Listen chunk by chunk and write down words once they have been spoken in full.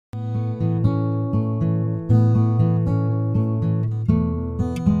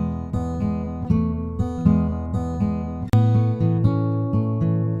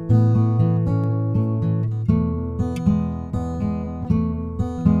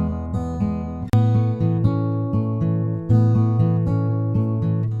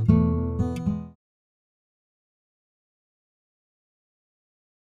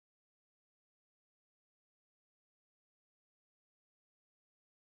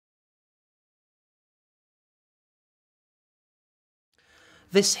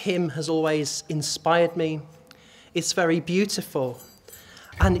This hymn has always inspired me. It's very beautiful,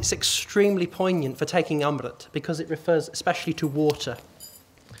 and it's extremely poignant for taking Amrit because it refers especially to water,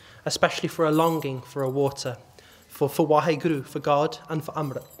 especially for a longing for a water, for Waheguru, for God, and for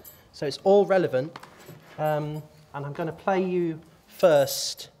Amrit. So it's all relevant, and I'm going to play you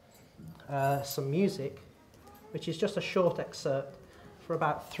first some music, which is just a short excerpt for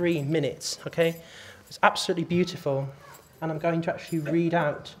about 3 minutes, okay? It's absolutely beautiful, and I'm going to actually read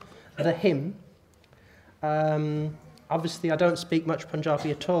out the hymn. Obviously, I don't speak much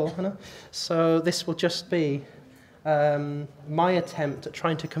Punjabi at all, so this will just be my attempt at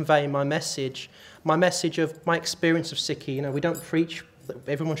trying to convey my message of my experience of Sikhi. You know, we don't preach that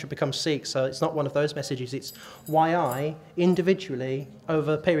everyone should become Sikh, so it's not one of those messages. It's why I, individually,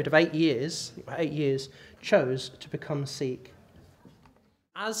 over a period of 8 years, chose to become Sikh.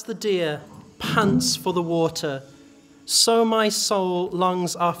 As the deer pants for the water, so my soul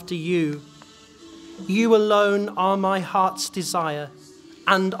longs after you. You alone are my heart's desire,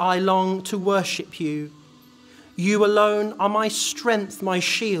 and I long to worship you. You alone are my strength, my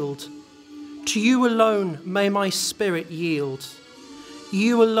shield. To you alone may my spirit yield.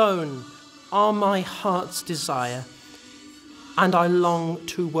 You alone are my heart's desire, and I long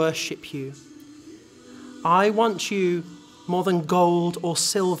to worship you. I want you more than gold or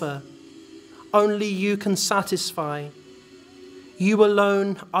silver. Only you can satisfy. You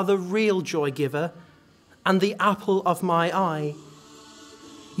alone are the real joy giver and the apple of my eye.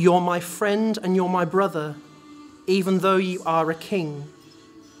 You're my friend and you're my brother, even though you are a king.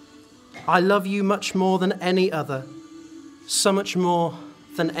 I love you much more than any other, so much more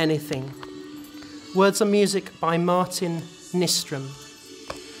than anything. Words and music by Martin Nystrom.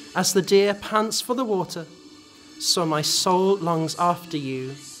 As the deer pants for the water, so my soul longs after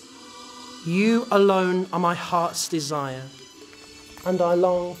you. You alone are my heart's desire, and I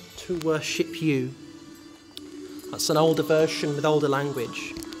long to worship you. That's an older version with older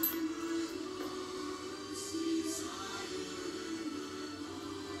language.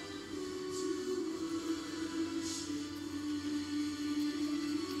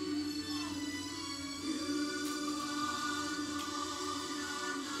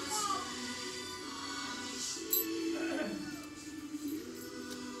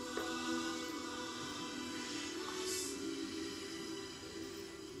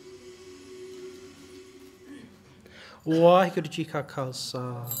 Waheguru Ji Ka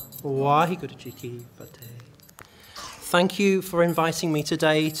Khalsa, Waheguru Ji Ki Fateh. Thank you for inviting me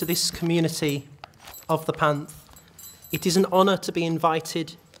today to this community of the Panth. It is an honour to be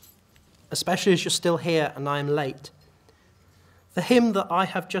invited, especially as you're still here and I am late. The hymn that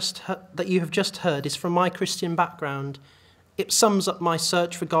you have just heard is from my Christian background. It sums up my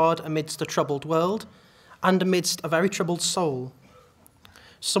search for God amidst a troubled world and amidst a very troubled soul.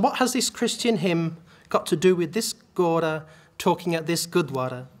 So what has this Christian hymn got to do with this Gora talking at this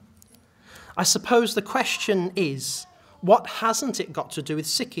Gurdwara? I suppose the question is, what hasn't it got to do with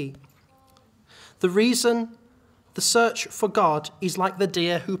Sikhi? The reason the search for God is like the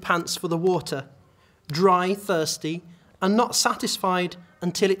deer who pants for the water, dry, thirsty, and not satisfied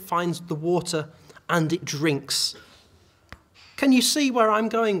until it finds the water and it drinks. Can you see where I'm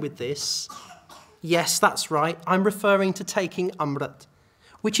going with this? Yes, that's right. I'm referring to taking Amrit,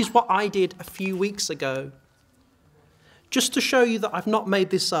 which is what I did a few weeks ago. Just to show you that I've not made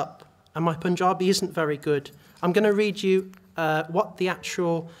this up, and my Punjabi isn't very good, I'm going to read you what the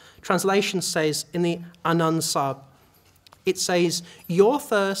actual translation says in the Anand Sahib. It says, your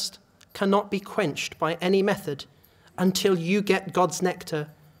thirst cannot be quenched by any method until you get God's nectar.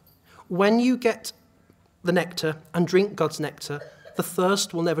 When you get the nectar and drink God's nectar, the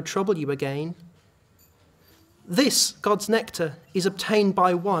thirst will never trouble you again. This, God's nectar, is obtained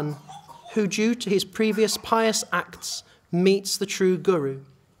by one who, due to his previous pious acts, meets the true Guru.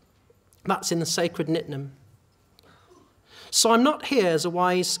 That's in the sacred Nitnam. So I'm not here as a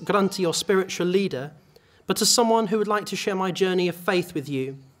wise Granthi or spiritual leader, but as someone who would like to share my journey of faith with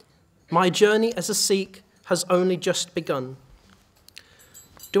you. My journey as a Sikh has only just begun.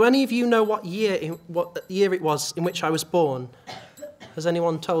 Do any of you know what year it was in which I was born? Has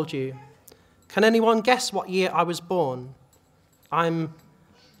anyone told you? Can anyone guess what year I was born? I'm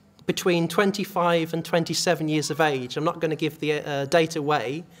between 25 and 27 years of age. I'm not going to give the date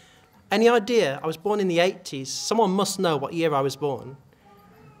away. Any idea? I was born in the 80s. Someone must know what year I was born.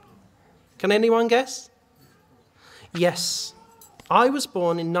 Can anyone guess? Yes. I was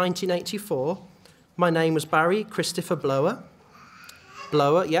born in 1984. My name was Barry Christopher Blower.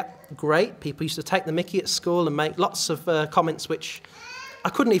 Blower, yeah, great. People used to take the mickey at school and make lots of comments which I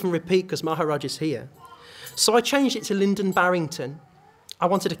couldn't even repeat because Maharaj is here. So I changed it to Linden Barrington. I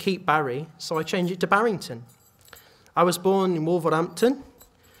wanted to keep Barry, so I changed it to Barrington. I was born in Wolverhampton.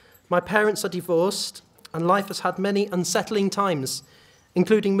 My parents are divorced, and life has had many unsettling times,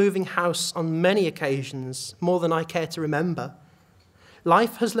 including moving house on many occasions, more than I care to remember.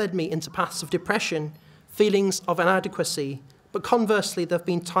 Life has led me into paths of depression, feelings of inadequacy, but conversely, there have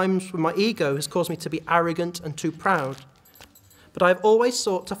been times when my ego has caused me to be arrogant and too proud. But I have always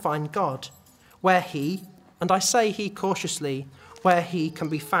sought to find God, where he, and I say he cautiously, where he can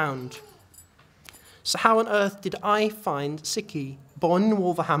be found. So how on earth did I find Sikhi, born in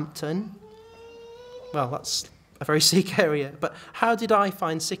Wolverhampton? Well, that's a very Sikh area, but how did I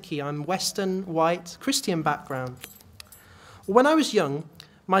find Sikhi? I'm Western, white, Christian background. When I was young,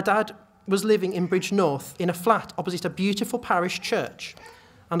 my dad was living in Bridge North in a flat opposite a beautiful parish church,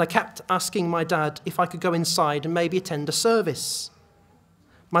 and I kept asking my dad if I could go inside and maybe attend a service.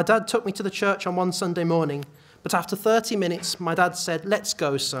 My dad took me to the church on one Sunday morning, but after 30 minutes, my dad said, "Let's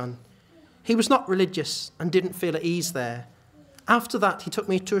go, son." He was not religious and didn't feel at ease there. After that, he took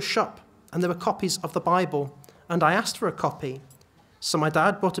me to a shop, and there were copies of the Bible, and I asked for a copy. So my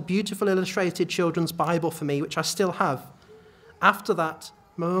dad bought a beautiful illustrated children's Bible for me, which I still have. After that,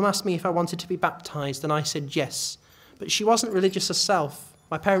 my mum asked me if I wanted to be baptised, and I said yes. But she wasn't religious herself.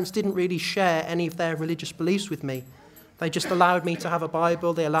 My parents didn't really share any of their religious beliefs with me. They just allowed me to have a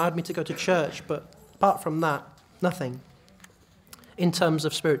Bible, they allowed me to go to church, but apart from that, nothing in terms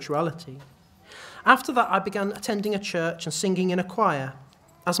of spirituality. After that, I began attending a church and singing in a choir.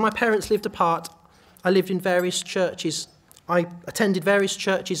 As my parents lived apart, I lived in various churches. I attended various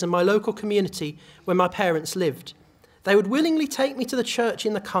churches in my local community where my parents lived. They would willingly take me to the church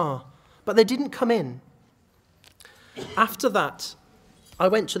in the car, but they didn't come in. After that, I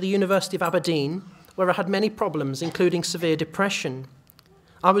went to the University of Aberdeen, where I had many problems, including severe depression.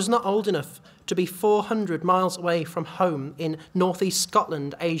 I was not old enough to be 400 miles away from home in northeast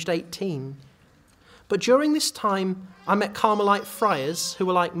Scotland, aged 18. But during this time, I met Carmelite friars, who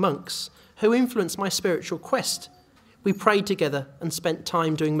were like monks, who influenced my spiritual quest. We prayed together and spent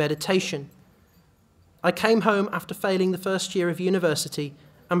time doing meditation. I came home after failing the first year of university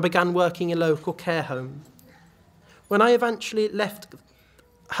and began working in a local care home. When I eventually left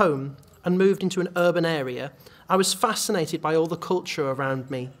home and moved into an urban area, I was fascinated by all the culture around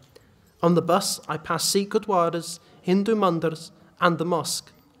me. On the bus, I passed Sikh gurdwaras, Hindu mandirs, and the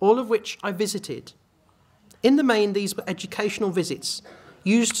mosque, all of which I visited. In the main, these were educational visits,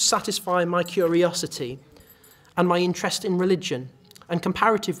 used to satisfy my curiosity and my interest in religion, and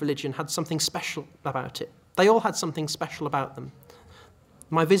comparative religion had something special about it. They all had something special about them.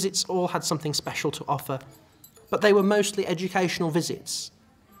 My visits all had something special to offer, but they were mostly educational visits.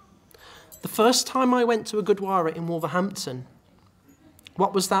 The first time I went to a Gurdwara in Wolverhampton,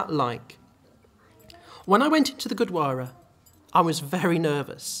 what was that like? When I went into the Gurdwara, I was very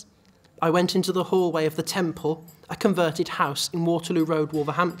nervous. I went into the hallway of the temple, a converted house in Waterloo Road,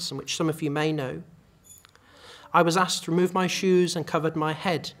 Wolverhampton, which some of you may know. I was asked to remove my shoes and covered my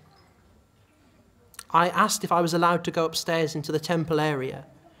head. I asked if I was allowed to go upstairs into the temple area.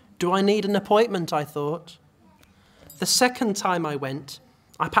 Do I need an appointment, I thought. The second time I went,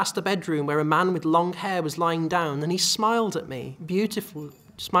 I passed a bedroom where a man with long hair was lying down, and he smiled at me,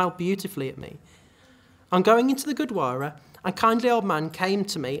 smiled beautifully at me. On going into the Gurdwara, a kindly old man came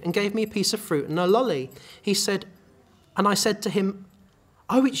to me and gave me a piece of fruit and a lolly. He said, and I said to him,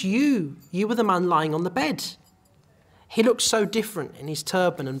 "Oh, it's you. You were the man lying on the bed." He looked so different in his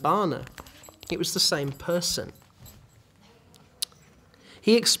turban and bana. It was the same person.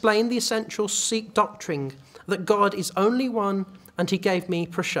 He explained the essential Sikh doctrine that God is only one, and he gave me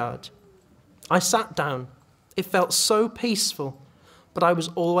prasad. I sat down. It felt so peaceful, but I was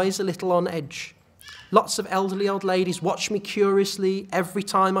always a little on edge. Lots of elderly old ladies watched me curiously. Every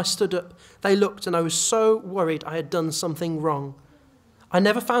time I stood up, they looked, and I was so worried I had done something wrong. I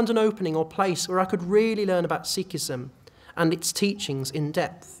never found an opening or place where I could really learn about Sikhism and its teachings in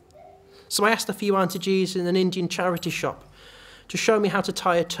depth. So I asked a few aunties in an Indian charity shop to show me how to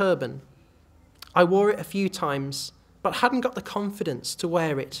tie a turban. I wore it a few times, but hadn't got the confidence to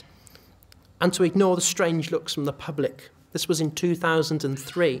wear it and to ignore the strange looks from the public. This was in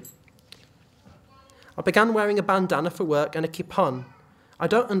 2003. I began wearing a bandana for work and a kippon. I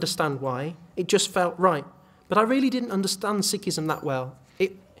don't understand why. It just felt right. But I really didn't understand Sikhism that well.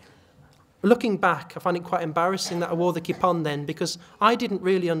 Looking back, I find it quite embarrassing that I wore the kippon then, because I didn't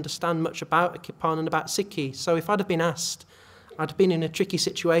really understand much about a kippon and about Sikhi. So if I'd have been asked, I'd have been in a tricky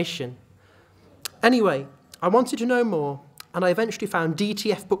situation. Anyway, I wanted to know more, and I eventually found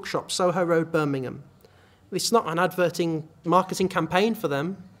DTF Bookshop, Soho Road, Birmingham. It's not an marketing campaign for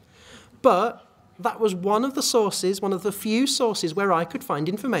them, but that was one of the sources, one of the few sources where I could find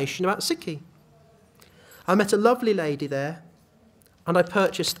information about Sikhi. I met a lovely lady there, and I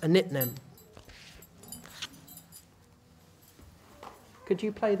purchased a nitnem. Could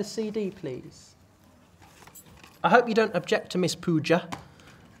you play the CD, please? I hope you don't object to Miss Pooja,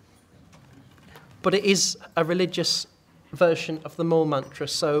 but it is a religious version of the Mool Mantra,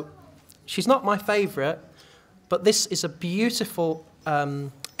 so she's not my favourite, but this is a beautiful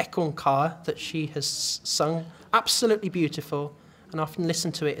ekonkar that she has sung, absolutely beautiful, and I often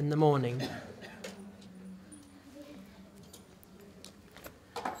listen to it in the morning.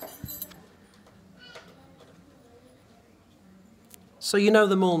 So you know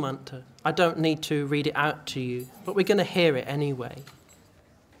the Mool Mantra. I don't need to read it out to you, but we're going to hear it anyway.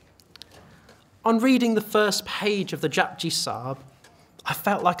 On reading the first page of the Japji Sahib, I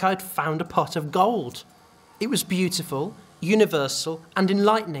felt like I'd found a pot of gold. It was beautiful, universal, and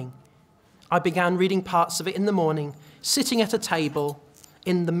enlightening. I began reading parts of it in the morning, sitting at a table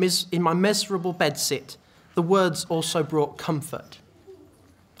in my miserable bedsit. The words also brought comfort.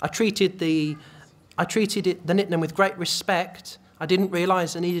 I treated the nitnem with great respect. I didn't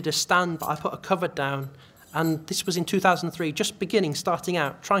realise I needed a stand, but I put a cover down. And this was in 2003, just starting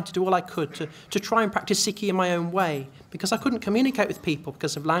out, trying to do all I could to try and practice Sikhi in my own way, because I couldn't communicate with people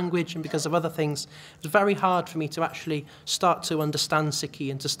because of language and because of other things. It was very hard for me to actually start to understand Sikhi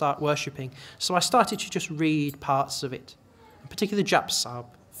and to start worshipping. So I started to just read parts of it, particularly the Japji Sahib.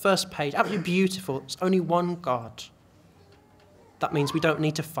 First page, absolutely beautiful. It's only one God. That means we don't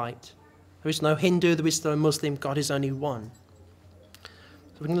need to fight. There is no Hindu, there is no Muslim, God is only one.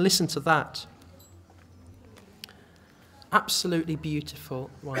 So we're going to listen to that. Absolutely beautiful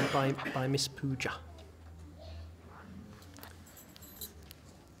one by Miss Pooja.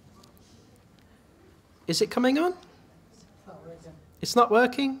 Is it coming on? It's not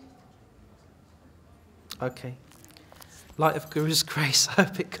working? Okay. Light of Guru's grace, I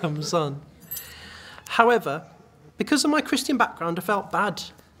hope it comes on. However, because of my Christian background, I felt bad.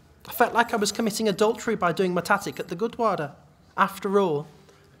 I felt like I was committing adultery by doing matatik at the Gurdwara. After all,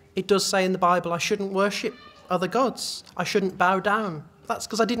 it does say in the Bible I shouldn't worship other gods. I shouldn't bow down. That's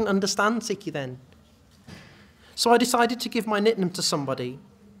because I didn't understand Sikhi then. So I decided to give my nitnem to somebody,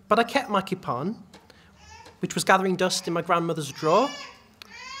 but I kept my kipan, which was gathering dust in my grandmother's drawer,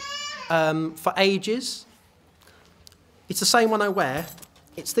 for ages. It's the same one I wear.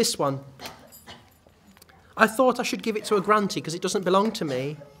 It's this one. I thought I should give it to a grantee because it doesn't belong to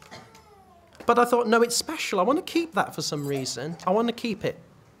me. But I thought, no, it's special. I want to keep that for some reason. I want to keep it.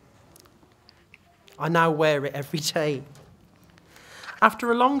 I now wear it every day.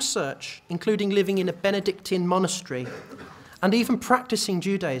 After a long search, including living in a Benedictine monastery and even practicing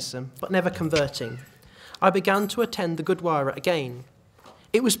Judaism, but never converting, I began to attend the Gurdwara again.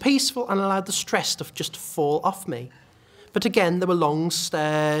 It was peaceful and allowed the stress to just fall off me. But again, there were long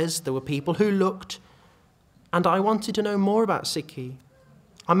stairs, there were people who looked, and I wanted to know more about Sikhi.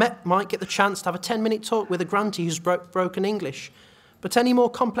 I might get the chance to have a 10-minute talk with a grantee who's broken English, but any more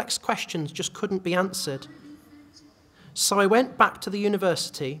complex questions just couldn't be answered. So I went back to the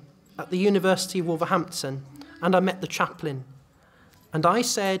university, at the University of Wolverhampton, and I met the chaplain. And I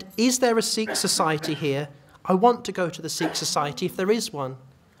said, is there a Sikh society here? I want to go to the Sikh society if there is one.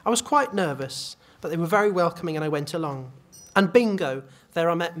 I was quite nervous, but they were very welcoming and I went along. And bingo, there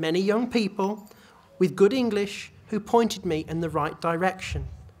I met many young people with good English who pointed me in the right direction.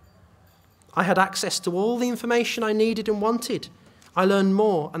 I had access to all the information I needed and wanted. I learned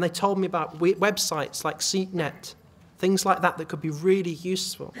more, and they told me about websites like SeekNet, things like that could be really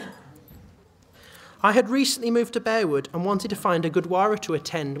useful. I had recently moved to Bearwood and wanted to find a Gurdwara to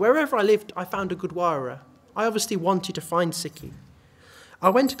attend. Wherever I lived, I found a Gurdwara. I obviously wanted to find Sikhi. I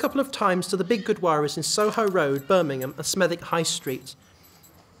went a couple of times to the big Gurdwaras in Soho Road, Birmingham, and Smethwick High Street.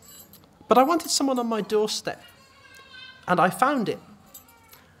 But I wanted someone on my doorstep, and I found it.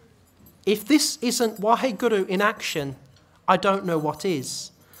 If this isn't Waheguru in action, I don't know what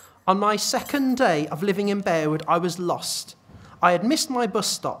is. On my second day of living in Bearwood, I was lost. I had missed my bus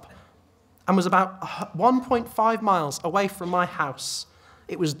stop and was about 1.5 miles away from my house.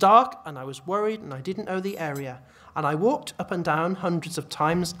 It was dark and I was worried and I didn't know the area. And I walked up and down hundreds of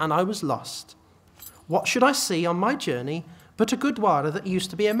times and I was lost. What should I see on my journey but a Gurdwara that used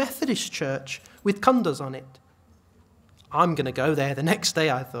to be a Methodist church with kundas on it? I'm going to go there the next day,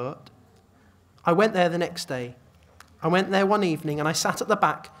 I thought. I went there the next day. I went there one evening and I sat at the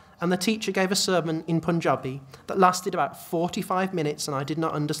back and the teacher gave a sermon in Punjabi that lasted about 45 minutes and I did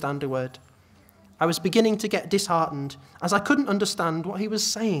not understand a word. I was beginning to get disheartened as I couldn't understand what he was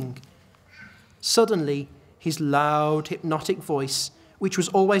saying. Suddenly, his loud, hypnotic voice which was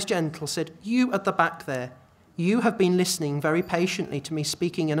always gentle, said, "You at the back there, you have been listening very patiently to me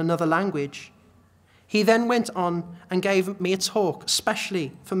speaking in another language." He then went on and gave me a talk,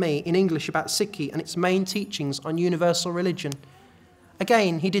 especially for me, in English about Sikhi and its main teachings on universal religion.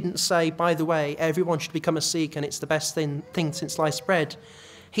 Again, he didn't say, by the way, everyone should become a Sikh and it's the best thing since sliced bread.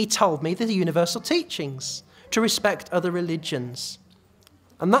 He told me the universal teachings, to respect other religions.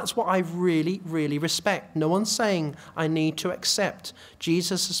 And that's what I really, really respect. No one's saying I need to accept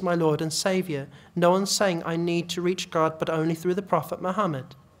Jesus as my Lord and Saviour. No one's saying I need to reach God, but only through the Prophet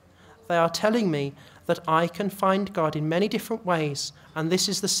Muhammad. They are telling me that I can find God in many different ways, and this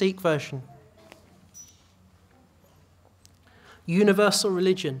is the Sikh version. Universal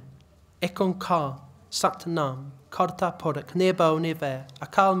religion, Ekonkar, Satnam, Karta Purak, Nebo Niver,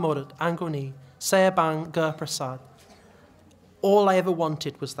 Akal Murad, Angoni, Sayabang Gurprasad. All I ever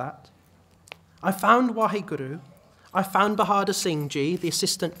wanted was that. I found Waheguru, I found Bahadur Singh Ji, the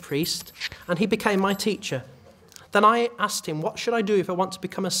assistant priest, and he became my teacher. Then I asked him, what should I do if I want to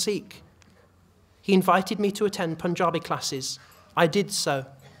become a Sikh? He invited me to attend Punjabi classes. I did so.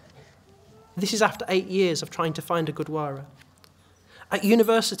 This is after 8 years of trying to find a Gurdwara. At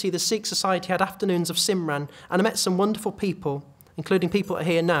university, the Sikh Society had afternoons of Simran, and I met some wonderful people, including people that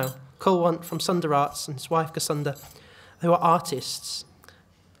are here now, Kulwant from Sundar Arts and his wife Kasunda, who are artists.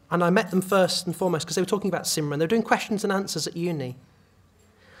 And I met them first and foremost because they were talking about Simran. They were doing questions and answers at uni.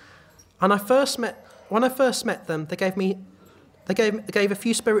 And when I first met them, they gave a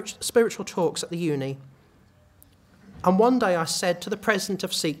few spiritual talks at the uni. And one day I said to the president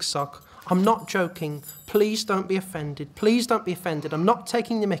of Sikh Soc, I'm not joking, please don't be offended, please don't be offended, I'm not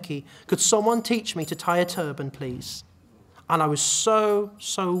taking the mickey, could someone teach me to tie a turban, please? And I was so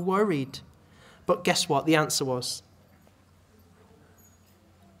worried. But guess what? The answer was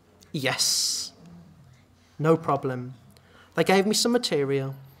yes. No problem. They gave me some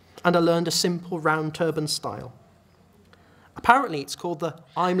material and I learned a simple round turban style. Apparently it's called the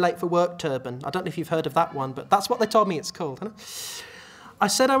I'm late for work turban. I don't know if you've heard of that one, but that's what they told me it's called. I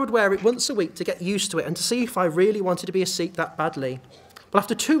said I would wear it once a week to get used to it and to see if I really wanted to be a Sikh that badly. But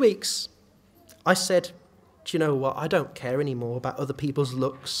after 2 weeks, I said, do you know what? I don't care anymore about other people's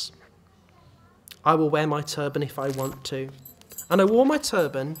looks. I will wear my turban if I want to. And I wore my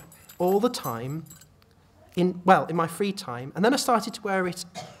turban all the time, in my free time, and then I started to wear it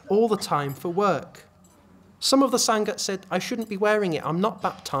all the time for work. Some of the Sangat said I shouldn't be wearing it. I'm not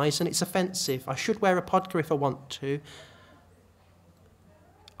baptised and it's offensive. I should wear a podka if I want to.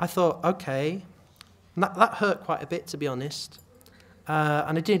 I thought, okay. And that hurt quite a bit, to be honest.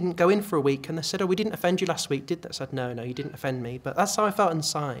 And I didn't go in for a week, and they said, oh, we didn't offend you last week, did they? I said, no, you didn't offend me. But that's how I felt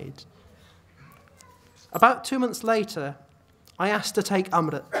inside. About 2 months later, I asked to take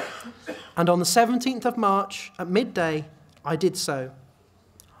Amrit. And on the 17th of March, at midday, I did so.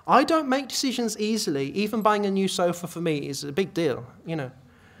 I don't make decisions easily. Even buying a new sofa for me is a big deal, you know.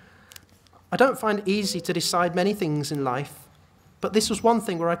 I don't find it easy to decide many things in life, but this was one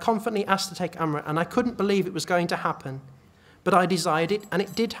thing where I confidently asked to take Amrit, and I couldn't believe it was going to happen. But I desired it, and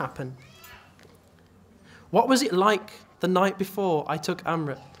it did happen. What was it like the night before I took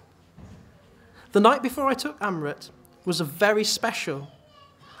Amrit? The night before I took Amrit was very special.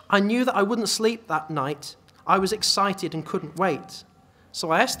 I knew that I wouldn't sleep that night. I was excited and couldn't wait. So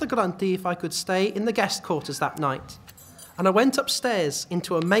I asked the Granthi if I could stay in the guest quarters that night. And I went upstairs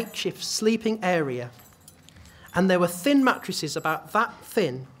into a makeshift sleeping area. And there were thin mattresses about that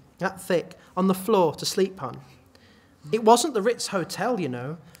thick, on the floor to sleep on. It wasn't the Ritz Hotel, you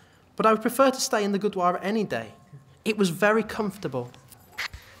know, but I would prefer to stay in the Gurdwara any day. It was very comfortable.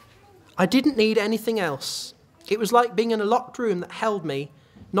 I didn't need anything else. It was like being in a locked room that held me,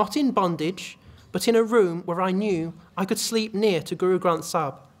 not in bondage, but in a room where I knew I could sleep near to Guru Granth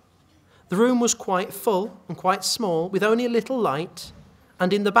Sahib. The room was quite full and quite small, with only a little light,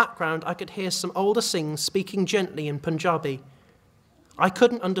 and in the background I could hear some older Singhs speaking gently in Punjabi. I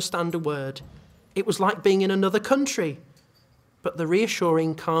couldn't understand a word. It was like being in another country. But the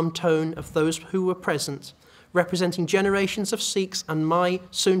reassuring, calm tone of those who were present, representing generations of Sikhs and my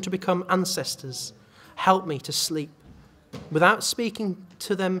soon-to-become ancestors, helped me to sleep. Without speaking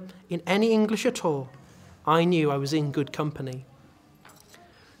to them in any English at all, I knew I was in good company.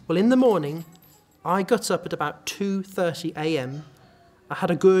 Well, in the morning, I got up at about 2:30 a.m. I had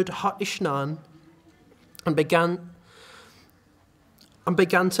a good hot ishnan and began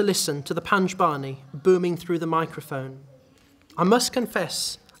to listen to the Panjbani booming through the microphone. I must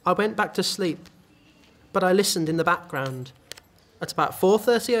confess, I went back to sleep, but I listened in the background. At about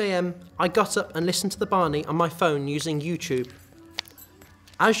 4:30 a.m, I got up and listened to the Bani on my phone using YouTube.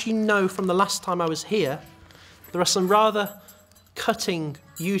 As you know from the last time I was here, there are some rather cutting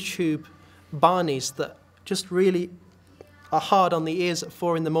YouTube barneys that just really are hard on the ears at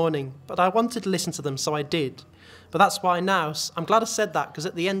 4 a.m. But I wanted to listen to them, so I did. But that's why now, I'm glad I said that, because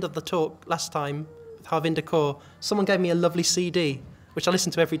at the end of the talk last time with Harvinder Kaur, someone gave me a lovely CD, which I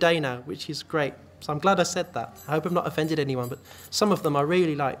listen to every day now, which is great. So I'm glad I said that. I hope I've not offended anyone, but some of them are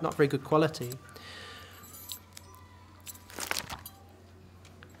really not very good quality.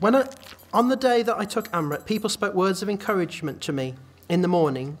 On the day that I took Amrit, people spoke words of encouragement to me in the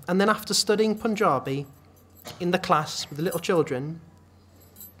morning, and then after studying Punjabi in the class with the little children,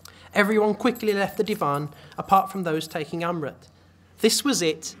 everyone quickly left the divan, apart from those taking Amrit. This was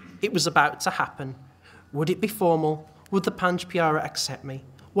it. It was about to happen. Would it be formal? Would the Panj Pyara accept me?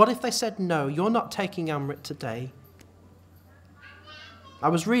 What if they said, no, you're not taking Amrit today? I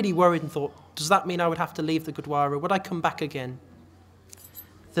was really worried and thought, does that mean I would have to leave the Gurdwara? Would I come back again?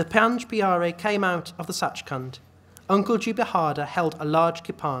 The Panj Pyare came out of the Sachkhand. Uncle Ji Bahadur held a large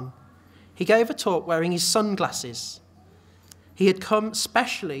kipan. He gave a talk wearing his sunglasses. He had come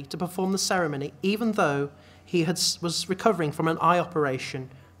specially to perform the ceremony, even though he was recovering from an eye operation,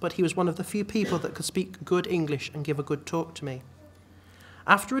 but he was one of the few people that could speak good English and give a good talk to me.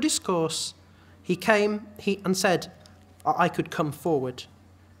 After a discourse, he came and said I could come forward.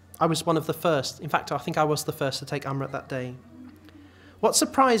 I was one of the first. In fact, I think I was the first to take Amrit that day. What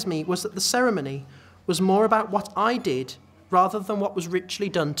surprised me was that the ceremony was more about what I did rather than what was richly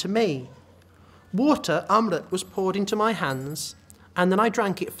done to me. Water, Amrit, was poured into my hands, and then I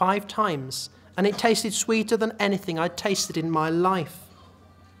drank it 5 times, and it tasted sweeter than anything I'd tasted in my life.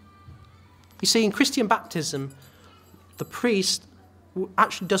 You see, in Christian baptism, the priest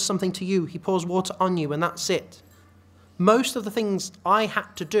actually does something to you. He pours water on you, and that's it. Most of the things I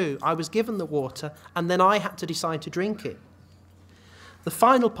had to do, I was given the water, and then I had to decide to drink it. The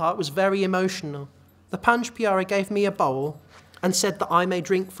final part was very emotional. The Panj Pyara gave me a bowl and said that I may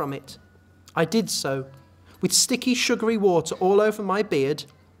drink from it. I did so, with sticky, sugary water all over my beard,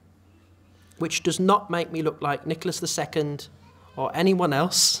 which does not make me look like Nicholas II or anyone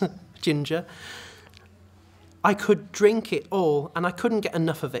else, Ginger. I could drink it all, and I couldn't get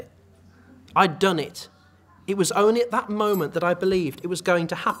enough of it. I'd done it. It was only at that moment that I believed it was going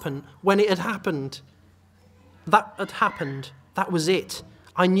to happen when it had happened. That had happened. That was it.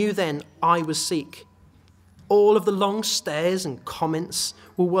 I knew then I was Sikh. All of the long stares and comments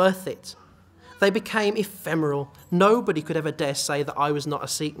were worth it. They became ephemeral. Nobody could ever dare say that I was not a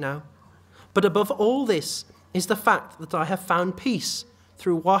Sikh now. But above all this is the fact that I have found peace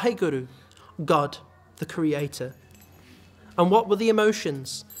through Waheguru, God, the Creator. And what were the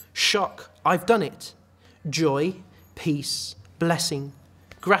emotions? Shock, I've done it. Joy, peace, blessing,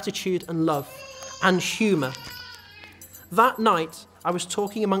 gratitude and love, and humour. That night, I was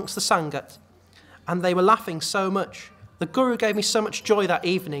talking amongst the Sangat, and they were laughing so much. The Guru gave me so much joy that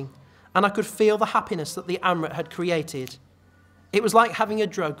evening, and I could feel the happiness that the Amrit had created. It was like having a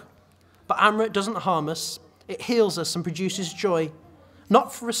drug, but Amrit doesn't harm us. It heals us and produces joy,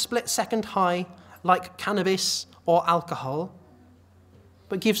 not for a split-second high like cannabis or alcohol,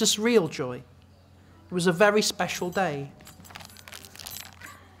 but gives us real joy. It was a very special day.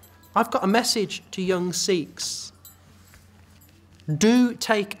 I've got a message to young Sikhs. Do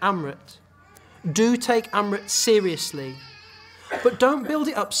take Amrit. Do take Amrit seriously. But don't build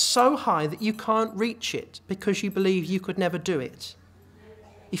it up so high that you can't reach it because you believe you could never do it.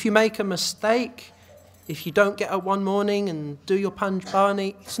 If you make a mistake, if you don't get up one morning and do your Panj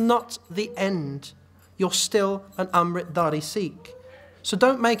Bani, it's not the end. You're still an Amritdhari Sikh. So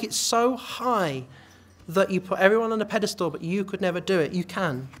don't make it so high that you put everyone on a pedestal, but you could never do it. You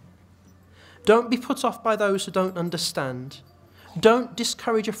can. Don't be put off by those who don't understand. Don't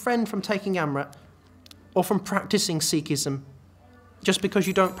discourage a friend from taking Amrit or from practicing Sikhism just because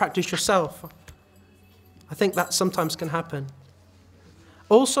you don't practice yourself. I think that sometimes can happen.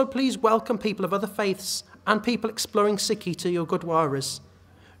 Also, please welcome people of other faiths and people exploring Sikhi to your Gurdwaras.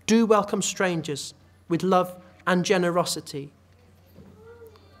 Do welcome strangers with love and generosity.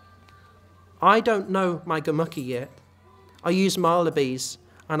 I don't know my Gurmukhi yet. I use Malabis.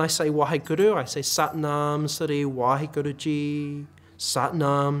 And I say Waheguru, I say Satnam Sri Waheguru Ji,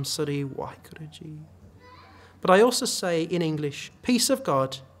 Satnam Sri Waheguru Ji. But I also say in English, peace of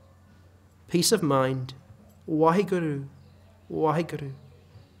God, peace of mind, Waheguru, Waheguru,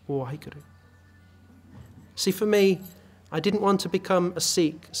 Waheguru. See, for me, I didn't want to become a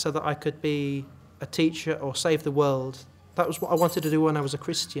Sikh so that I could be a teacher or save the world. That was what I wanted to do when I was a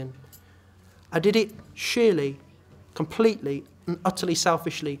Christian. I did it sheerly, completely, and utterly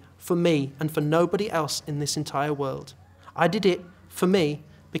selfishly for me and for nobody else in this entire world. I did it for me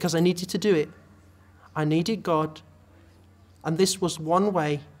because I needed to do it. I needed God And this was one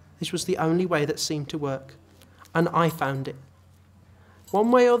way, this was the only way that seemed to work. And I found it.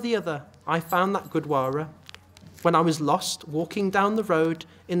 One way or the other, I found that Gurdwara when I was lost, walking down the road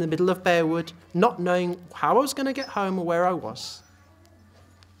in the middle of Bearwood, not knowing how I was going to get home or where I was.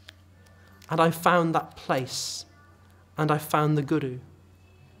 And I found that place, and I found the Guru.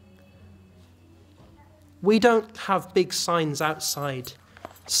 We don't have big signs outside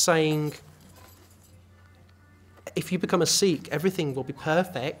saying, if you become a Sikh, everything will be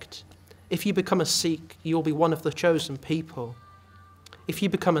perfect. If you become a Sikh, you'll be one of the chosen people. If you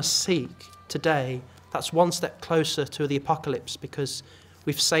become a Sikh today, that's one step closer to the apocalypse because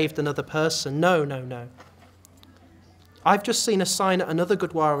we've saved another person. No, no, no. I've just seen a sign at another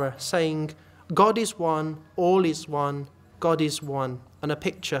Gurdwara saying, God is one, all is one, God is one, and a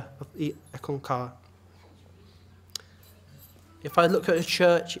picture of the Ekunkar. If I look at a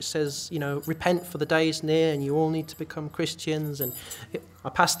church, it says, you know, repent for the day is near and you all need to become Christians. And I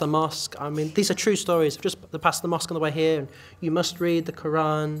passed the mosque. I mean, these are true stories. I've just passed the mosque on the way here, and you must read the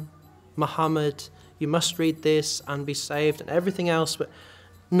Quran, Muhammad, you must read this and be saved and everything else. But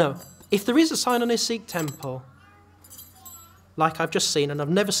no, if there is a sign on a Sikh temple, like I've just seen, and I've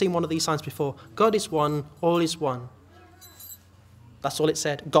never seen one of these signs before, God is one, all is one. That's all it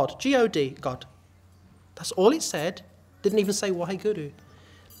said. God, G-O-D, God. That's all it said. Didn't even say Waheguru.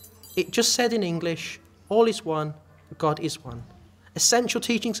 It just said in English, all is one, God is one. Essential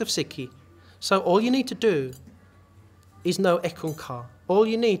teachings of Sikhi. So all you need to do is know Ekunkar. All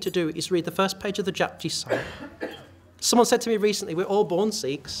you need to do is read the first page of the Japji site. Someone said to me recently, we're all born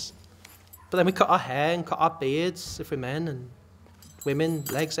Sikhs, but then we cut our hair and cut our beards if we're men, and women,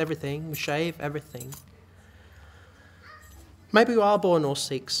 legs, everything. We shave everything. Maybe we are born all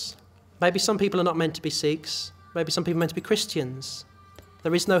Sikhs. Maybe some people are not meant to be Sikhs. Maybe some people are meant to be Christians.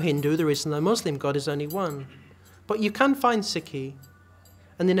 There is no Hindu, there is no Muslim, God is only one. But you can find Sikhi.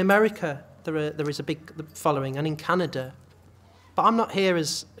 And in America, there is a big following, and in Canada. But I'm not here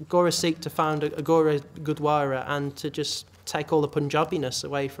as Gora Sikh to found a Gora Gurdwara and to just take all the Punjabiness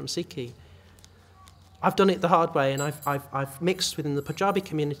away from Sikhi. I've done it the hard way, and I've mixed within the Punjabi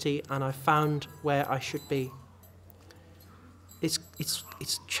community, and I've found where I should be. It's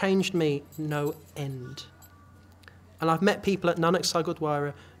changed me no end. And I've met people at Nanak Sahib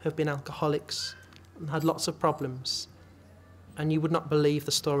Gurdwara who have been alcoholics and had lots of problems. And you would not believe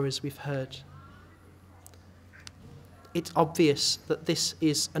the stories we've heard. It's obvious that this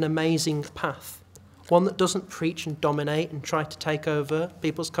is an amazing path, one that doesn't preach and dominate and try to take over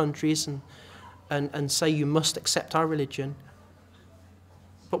people's countries and say you must accept our religion.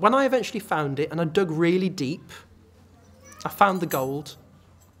 But when I eventually found it, and I dug really deep, I found the gold.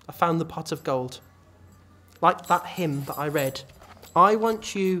 I found the pot of gold. Like that hymn that I read. I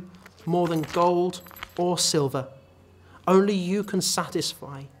want you more than gold or silver. Only you can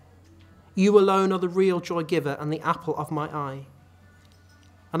satisfy. You alone are the real joy giver and the apple of my eye.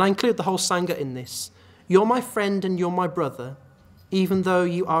 And I include the whole Sangha in this. You're my friend and you're my brother, even though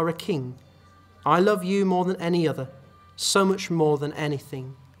you are a king. I love you more than any other, so much more than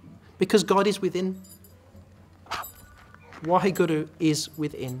anything. Because God is within. Waheguru is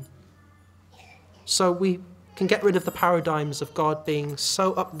within. So we can get rid of the paradigms of God being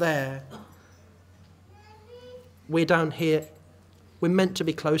so up there. We're down here. We're meant to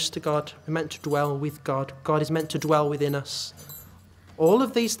be close to God. We're meant to dwell with God. God is meant to dwell within us. All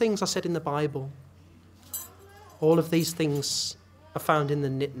of these things are said in the Bible. All of these things are found in the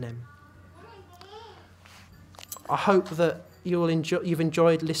Nitnem. I hope that you've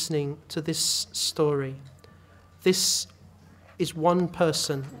enjoyed listening to this story. This is one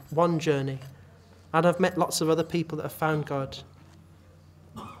person, one journey. And I've met lots of other people that have found God.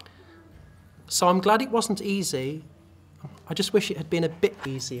 So I'm glad it wasn't easy. I just wish it had been a bit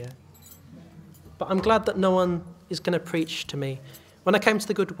easier. But I'm glad that no one is going to preach to me. When I came to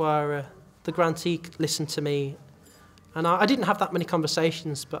the Gurdwara, the grantee listened to me. And I didn't have that many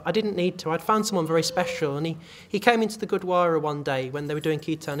conversations, but I didn't need to. I'd found someone very special. And he came into the Gurdwara one day when they were doing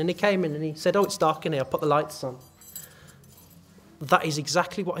Kirtan. And he came in and he said, "Oh, it's dark in here. I'll put the lights on." That is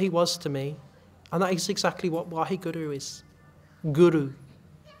exactly what he was to me. And that is exactly what Waheguru is. Guru.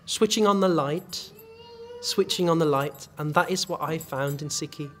 Switching on the light. Switching on the light. And that is what I found in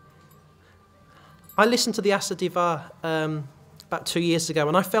Sikhi. I listened to the Asa Diva about 2 years ago,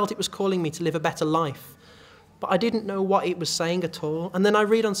 and I felt it was calling me to live a better life. But I didn't know what it was saying at all. And then I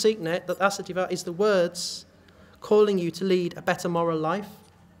read on SikhNet that Asa Diva is the words calling you to lead a better moral life.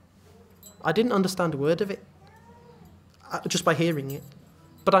 I didn't understand a word of it, just by hearing it.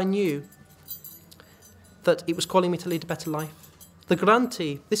 But I knew that it was calling me to lead a better life. The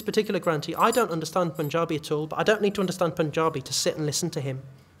grantee, this particular grantee, I don't understand Punjabi at all, but I don't need to understand Punjabi to sit and listen to him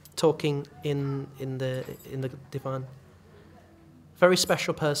talking in the divan. Very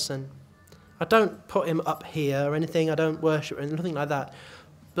special person. I don't put him up here or anything. I don't worship or anything like that.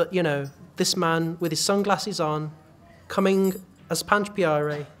 But, you know, this man with his sunglasses on, coming as Panj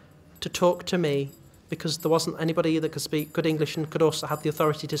Pyare to talk to me because there wasn't anybody that could speak good English and could also have the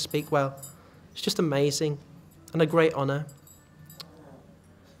authority to speak well. It's just amazing and a great honour.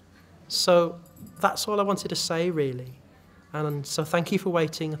 So that's all I wanted to say, really. And so thank you for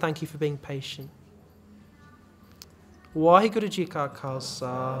waiting and thank you for being patient. Waheguru Ji Ka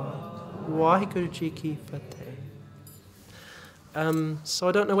Khalsa, Waheguru Ji Ki Fateh. So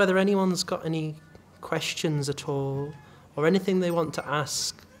I don't know whether anyone's got any questions at all or anything they want to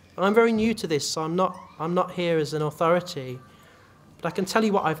ask. I'm very new to this, so I'm not here as an authority, but I can tell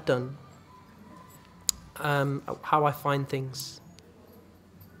you what I've done, how I find things.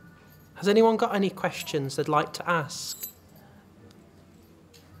 Has anyone got any questions they'd like to ask?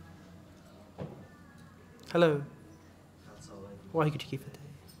 Hello. Waheguru Ji Ki Fateh.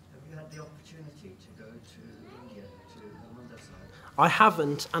 Have you had the opportunity to go to India, to Amrit side? I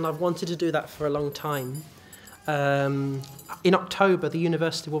haven't, and I've wanted to do that for a long time. In October, the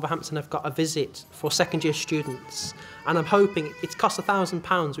University of Wolverhampton have got a visit for second-year students, and I'm hoping, it costs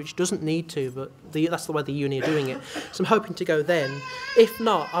 £1,000, which doesn't need to, but that's the way the uni are doing it. So I'm hoping to go then. If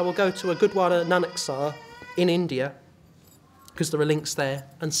not, I will go to a Gurdwara Nanaksar in India, because there are links there,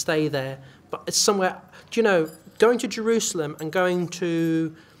 and stay there. But it's somewhere, do you know, going to Jerusalem and going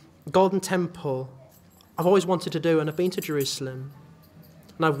to Golden Temple, I've always wanted to do, and I've been to Jerusalem,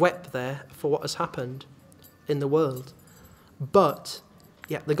 and I've wept there for what has happened in the world. But,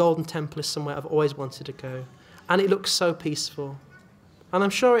 yeah, the Golden Temple is somewhere I've always wanted to go. And it looks so peaceful. And I'm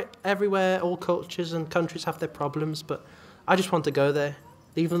sure everywhere, all cultures and countries have their problems, but I just want to go there,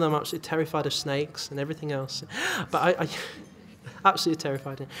 even though I'm absolutely terrified of snakes and everything else. But I absolutely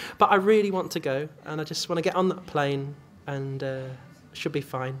terrified. But I really want to go, and I just want to get on that plane, and should be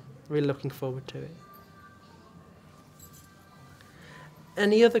fine. Really looking forward to it.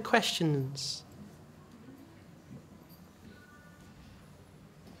 Any other questions?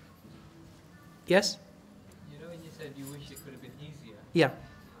 Yes? You know when you said you wish it could have been easier? Yeah.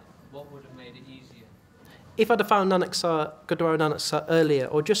 What would have made it easier? If I'd have found Nanaksar, Gurdwara Nanaksar earlier,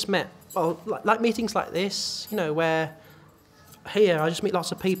 or just met, well, like meetings like this, you know, where here I just meet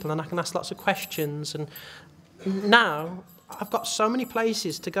lots of people and I can ask lots of questions, and now I've got so many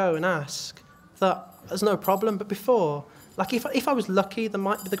places to go and ask that there's no problem. But before, like if I was lucky, there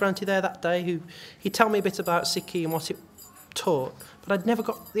might be the grantee there that day he'd tell me a bit about Sikhi and what it taught, but I'd never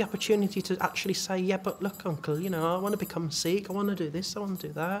got the opportunity to actually say, yeah, but look, uncle, you know, I want to become Sikh, I want to do this, I want to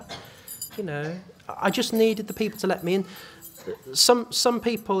do that. You know, I just needed the people to let me in. Some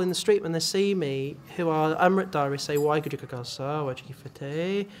people in the street, when they see me, who are Amrit Dari, say, Waheguru Ji Ka Khalsa, Waheguru Ji Ki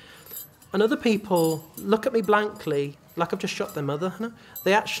Fateh. And other people look at me blankly, like I've just shot their mother. You know?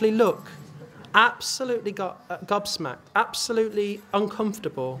 They actually look absolutely gobsmacked, absolutely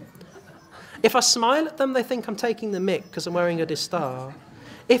uncomfortable. If I smile at them, they think I'm taking the mick because I'm wearing a distar.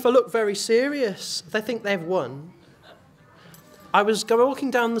 If I look very serious, they think they've won. I was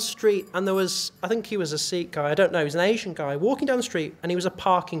walking down the street, and there was, I think he was a Sikh guy, I don't know, he was an Asian guy, walking down the street, and he was a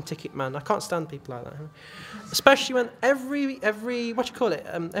parking ticket man. I can't stand people like that. Especially when every what do you call it,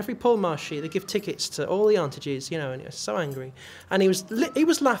 every Paul Marshy, they give tickets to all the auntages, you know, and he was so angry. And he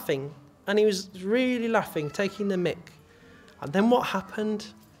was laughing, and he was really laughing, taking the mick. And then what happened?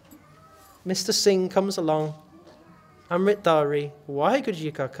 Mr. Singh comes along, Amrit Dari, Waheguru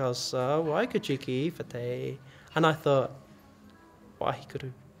Ji Ka Khalsa, Waheguru Ji Ki Fateh. And I thought,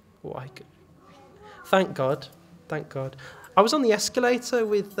 Waheguru. Thank God, thank God. I was on the escalator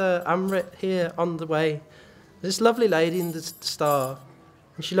with Amrit here on the way. This lovely lady in the star,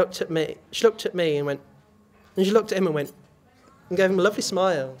 and she looked at me and went, and she looked at him and went, and gave him a lovely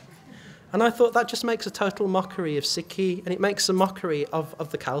smile. And I thought that just makes a total mockery of Sikhi, and it makes a mockery of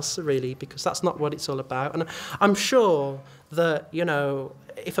the Khalsa, really, because that's not what it's all about. And I'm sure that, you know,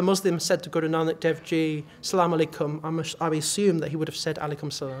 if a Muslim said to Guru Nanak Dev Ji, Salam Alaikum, I assume that he would have said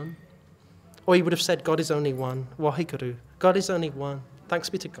Alaikum Salam. Or he would have said, God is only one. Waheguru. God is only one. Thanks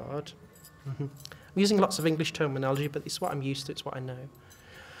be to God. I'm using lots of English terminology, but it's what I'm used to, it's what I know.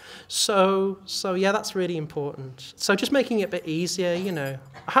 So yeah, that's really important. So just making it a bit easier, you know.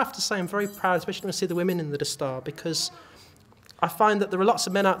 I have to say I'm very proud, especially when I see the women in the Dastar, because I find that there are lots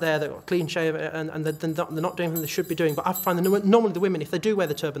of men out there that are clean shaven and they're not doing what they should be doing, but I find that normally the women, if they do wear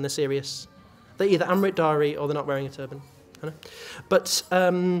the turban, they're serious. They're either Amrit Dari or they're not wearing a turban. You know? But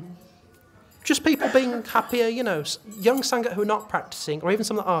Just people being happier, you know, young Sangha who are not practicing, or even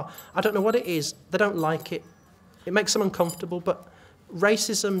some that are, I don't know what it is, they don't like it. It makes them uncomfortable, but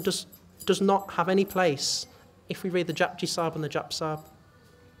racism does not have any place if we read the Japji Sahib and the Jap Sahib.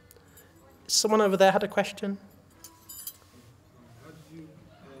 Someone over there had a question. How did your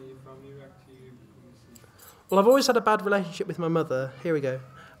family react to you becoming Sikh? Well, I've always had a bad relationship with my mother. Here we go.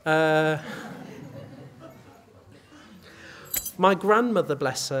 My grandmother,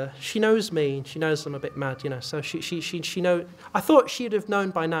 bless her, she knows me and she knows I'm a bit mad, you know, so she know. I thought she'd have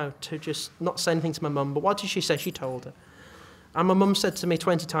known by now to just not say anything to my mum, but what did she say? She told her. And my mum said to me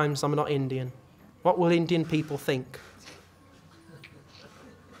 20 times, I'm not Indian. What will Indian people think?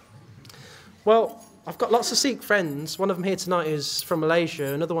 Well, I've got lots of Sikh friends. One of them here tonight is from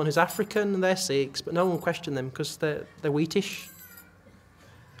Malaysia, another one who's African, and they're Sikhs, but no one questioned them because they're wheatish.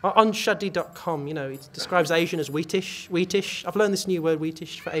 On shadi.com, you know, it describes Asian as wheatish. I've learned this new word,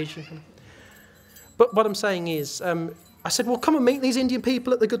 wheatish, for Asian. But what I'm saying is, I said, well, come and meet these Indian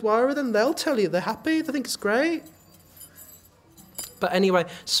people at the Gurdwara, then they'll tell you they're happy, they think it's great. But anyway,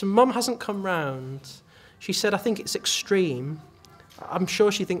 so Mum hasn't come round. She said, I think it's extreme. I'm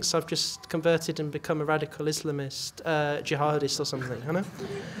sure she thinks I've just converted and become a radical Islamist, jihadist or something, you know?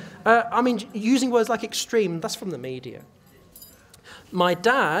 I mean, using words like extreme, that's from the media. My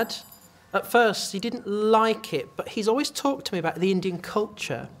dad, at first, he didn't like it, but he's always talked to me about the Indian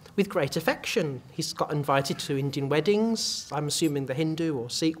culture with great affection. He's got invited to Indian weddings, I'm assuming the Hindu or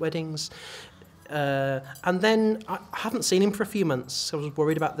Sikh weddings. And then I haven't seen him for a few months, so I was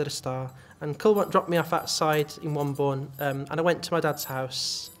worried about the Dastar. And Kulwant dropped me off outside in Womborne, and I went to my dad's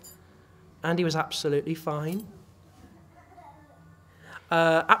house, and he was absolutely fine.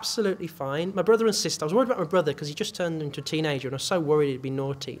 Absolutely fine. My brother and sister, I was worried about my brother because he just turned into a teenager and I was so worried he'd be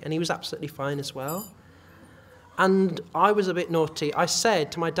naughty, and he was absolutely fine as well. And I was a bit naughty. I said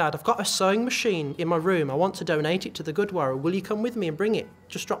to my dad, I've got a sewing machine in my room, I want to donate it to the Gurdwara, will you come with me and bring it?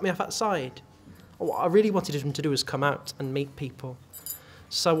 Just drop me off outside. What I really wanted him to do was come out and meet people.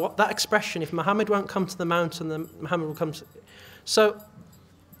 So what that expression, if Muhammad won't come to the mountain, then Muhammad will come to... So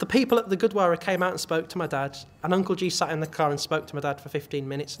the people at the Gurdwara came out and spoke to my dad, and Uncle G sat in the car and spoke to my dad for 15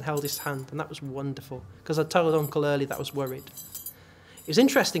 minutes and held his hand, and that was wonderful, because I told Uncle early that I was worried. It was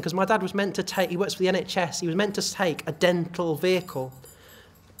interesting, because my dad was meant to take, he works for the NHS, he was meant to take a dental vehicle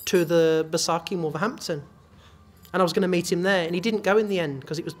to the Basaki in Wolverhampton, and I was going to meet him there, and he didn't go in the end,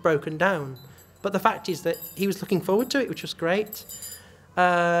 because it was broken down. But the fact is that he was looking forward to it, which was great.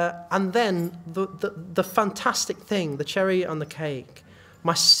 And then the fantastic thing, the cherry on the cake,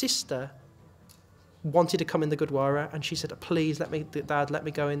 my sister wanted to come in the Gurdwara, and she said, please, Dad, let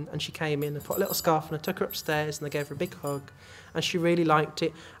me go in. And she came in and put a little scarf and I took her upstairs and I gave her a big hug. And she really liked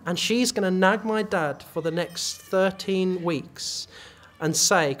it. And she's going to nag my dad for the next 13 weeks and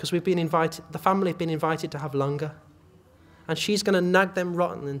say, because we've been invited, the family have been invited to have langar. And she's going to nag them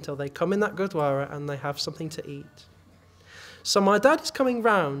rotten until they come in that Gurdwara and they have something to eat. So my dad is coming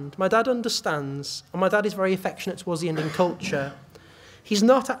round, my dad understands, and my dad is very affectionate towards the Indian culture. He's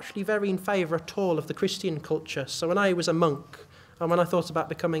not actually very in favour at all of the Christian culture. So when I was a monk, and when I thought about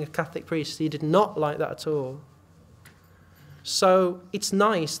becoming a Catholic priest, he did not like that at all. So it's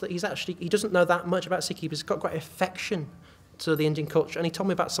nice that he doesn't know that much about Sikhi, but he's got great affection to the Indian culture. And he told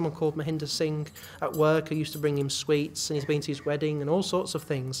me about someone called Linden SIngh at work who used to bring him sweets, and he's been to his wedding and all sorts of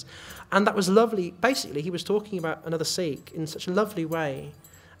things. And that was lovely. Basically, he was talking about another Sikh in such a lovely way.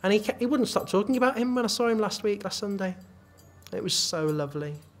 And he wouldn't stop talking about him when I saw him last Sunday. It was so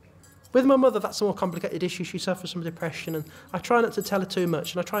lovely. With my mother, that's a more complicated issue. She suffers from depression, and I try not to tell her too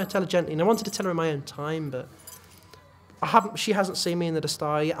much, and I try to tell her gently. And I wanted to tell her in my own time, but she hasn't seen me in the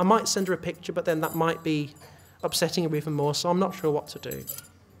Dastar yet. I might send her a picture, but then that might be upsetting her even more, so I'm not sure what to do.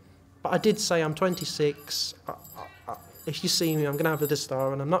 But I did say I'm 26. If you see me, I'm going to have a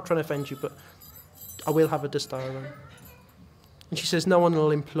Dastar, and I'm not trying to offend you, but I will have a Dastar. And she says, no one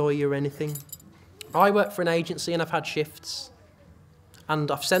will employ you or anything. I work for an agency, and I've had shifts. And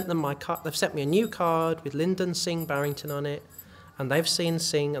I've sent them my card. They've sent me a new card with Linden SIngh Barrington on it, and they've seen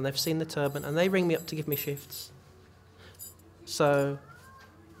Singh, and they've seen the turban, and they ring me up to give me shifts. So,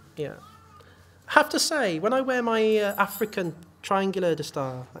 yeah. I have to say, when I wear my African triangular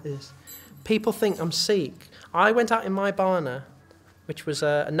Dastar, that is, people think I'm Sikh. I went out in my bana, which was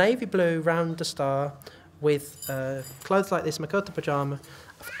a navy blue round Dastar with clothes like this, my kurta pajama.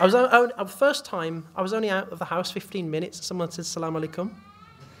 First time, I was only out of the house 15 minutes, and someone said, Salam alaikum.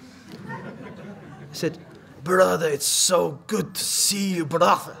 I said, brother, it's so good to see you,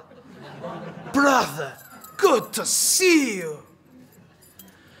 brother. Brother, good to see you.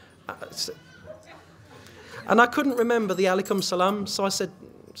 And I couldn't remember the alaikum salam, so I said,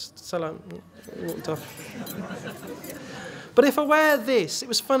 salam. Walked off. But if I wear this, it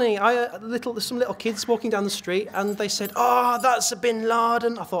was funny. Some little kids walking down the street, and they said, "Oh, that's a Bin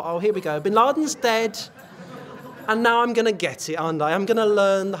Laden." I thought, "Oh, here we go. Bin Laden's dead, and now I'm going to get it, aren't I? I'm going to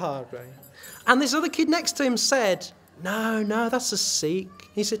learn the hard way." And this other kid next to him said, "No, that's a Sikh."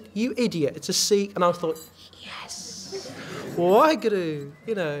 He said, "You idiot, it's a Sikh." And I thought, yes, Waheguru,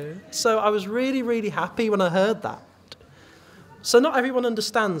 you know. So I was really, really happy when I heard that. So not everyone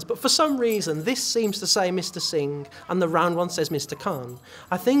understands, but for some reason, this seems to say Mr. Singh, and the round one says Mr. Khan.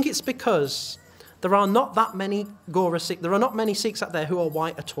 I think it's because there are not that many Gora Sikhs, there are not many Sikhs out there who are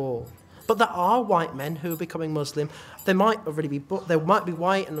white at all. But there are white men who are becoming Muslim. They might already be, they might be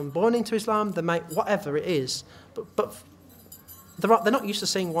white and born into Islam. They might, whatever it is. But they're not used to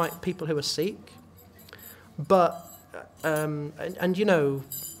seeing white people who are Sikh. But and you know,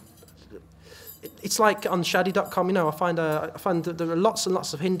 it's like on Shadi.com. You know, I find that there are lots and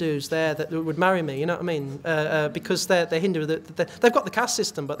lots of Hindus there that would marry me. You know what I mean? Because they're Hindu. They've got the caste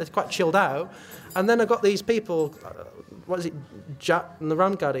system, but they're quite chilled out. And then I've got these people. What is it, Jat and the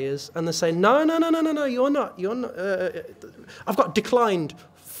Ramgaris, and they say, no, you're not. I've got declined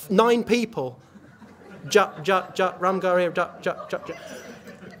 9 people. Jat, Ramgari, Jat.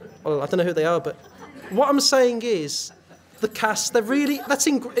 Well, I don't know who they are, but what I'm saying is, the caste, they're really,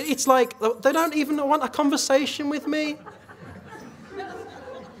 it's like, they don't even want a conversation with me.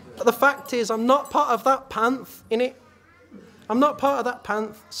 But the fact is, I'm not part of that panth, innit? I'm not part of that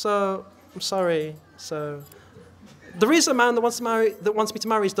panth, so I'm sorry, so... There is a man that wants me to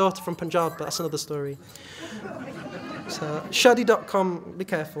marry his daughter from Punjab, but that's another story. So, Shadi.com, be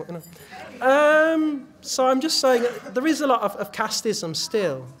careful, you know. So I'm just saying, there is a lot of casteism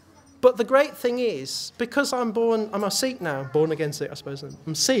still. But the great thing is, because I'm a Sikh now, born again Sikh, I suppose.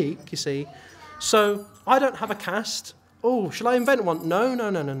 I'm Sikh, you see. So I don't have a caste. Oh, shall I invent one?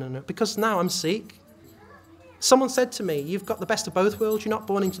 No. Because now I'm Sikh. Someone said to me, "You've got the best of both worlds. You're not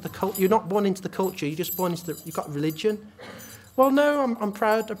born into the culture. You're just born into you've got religion." Well, no, I'm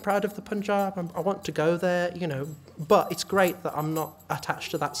proud. I'm proud of the Punjab. I want to go there, you know. But it's great that I'm not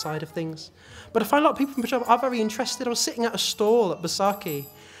attached to that side of things. But I find a lot of people from Punjab are very interested. I was sitting at a stall at Baisakhi,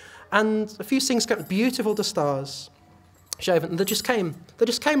 and a few Singhs came, beautiful Dastars, shaven, and they just came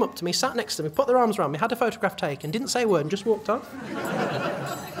up to me, sat next to me, put their arms around me, had a photograph taken, didn't say a word, and just walked off.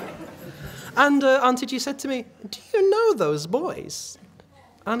 And Auntie G said to me, "Do you know those boys?"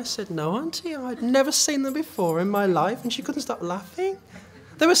 And I said, "No, Auntie, I'd never seen them before in my life." And she couldn't stop laughing.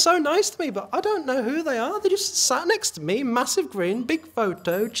 They were so nice to me, but I don't know who they are. They just sat next to me, massive grin, big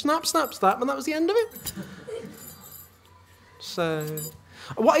photo, snap, and that was the end of it. So,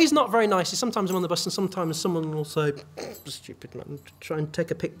 what is not very nice is sometimes I'm on the bus and sometimes someone will say, "Stupid man," try and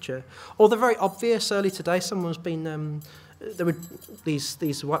take a picture. Or they're very obvious. Early today, someone's been... There were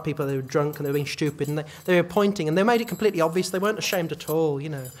these white people, they were drunk and they were being stupid and they were pointing and they made it completely obvious. They weren't ashamed at all, you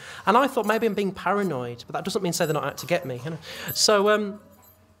know. And I thought maybe I'm being paranoid, but that doesn't mean to say they're not out to get me, you know. So,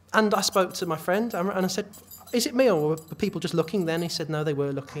 and I spoke to my friend Amrit and I said, "Is it me or were people just looking then?" He said, "No, they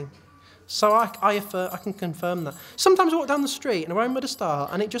were looking." So I can confirm that. Sometimes I walk down the street and I'm wearing my star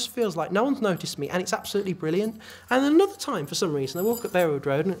and it just feels like no one's noticed me and it's absolutely brilliant. And then another time, for some reason, I walk up Bearwood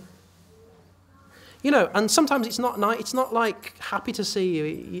Road and... You know, and sometimes it's not nice. It's not like happy to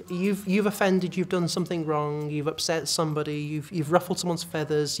see you. You've offended. You've done something wrong. You've upset somebody. You've ruffled someone's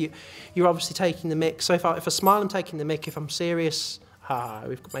feathers. You're obviously taking the mick. So if I smile, I'm taking the mick. If I'm serious,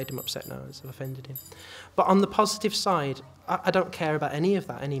 we've made him upset now. I've offended him. But on the positive side, I don't care about any of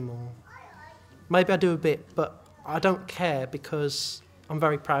that anymore. Maybe I do a bit, but I don't care because I'm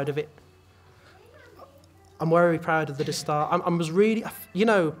very proud of it. I'm very proud of the Dastar. I was really, you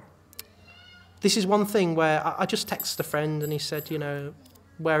know. This is one thing where I just texted a friend and he said, you know,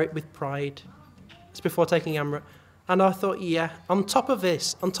 wear it with pride. It's before taking Amrit. And I thought, yeah, on top of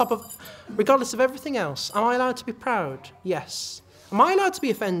this, regardless of everything else, am I allowed to be proud? Yes. Am I allowed to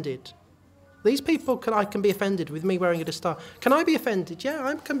be offended? These people can be offended with me wearing a Dastar. Can I be offended? Yeah,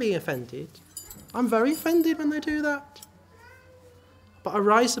 I can be offended. I'm very offended when they do that. But I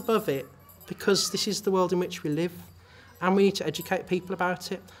rise above it because this is the world in which we live and we need to educate people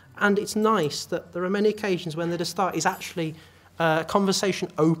about it. And it's nice that there are many occasions when the Dastar is actually a conversation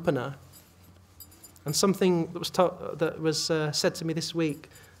opener. And something that was said to me this week,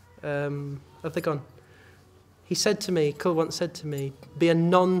 have they gone? He said to me, Kul once said to me, "Be a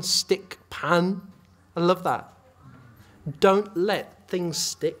non-stick pan." I love that. Don't let things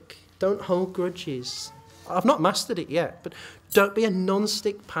stick. Don't hold grudges. I've not mastered it yet, but don't be a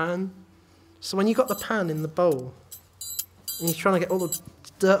non-stick pan. So when you've got the pan in the bowl, and you're trying to get all the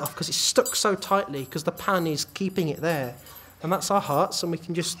dirt off because it's stuck so tightly because the pan is keeping it there. And that's our hearts, and we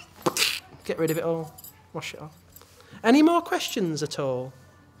can just Get rid of it all. Wash it off. Any more questions at all?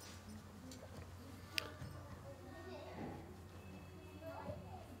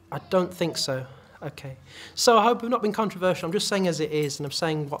 I don't think so. Okay. So I hope I've not been controversial. I'm just saying as it is, and I'm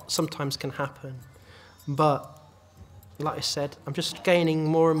saying what sometimes can happen. But, like I said, I'm just gaining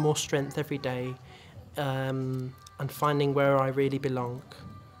more and more strength every day, and finding where I really belong.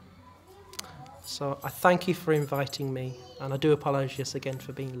 So I thank you for inviting me, and I do apologise again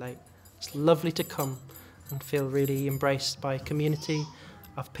for being late. It's lovely to come and feel really embraced by a community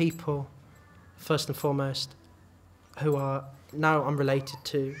of people, first and foremost, who are now I'm related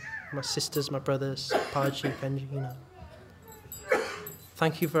to, my sisters, my brothers, Paji, Benji, you know.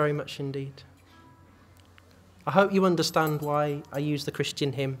 Thank you very much indeed. I hope you understand why I use the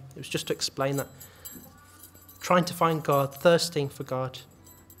Christian hymn. It was just to explain that. Trying to find God, thirsting for God,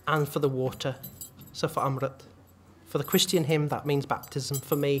 and for the water. So for Amrit. For the Christian hymn, that means baptism.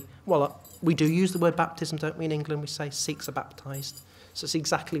 For me, well, we do use the word baptism, don't we, in England? We say Sikhs are baptised. So it's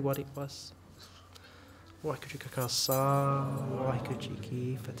exactly what it was. Waheguru Ka Khalsa, Waheguru Ji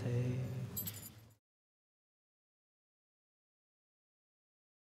Ki Fateh.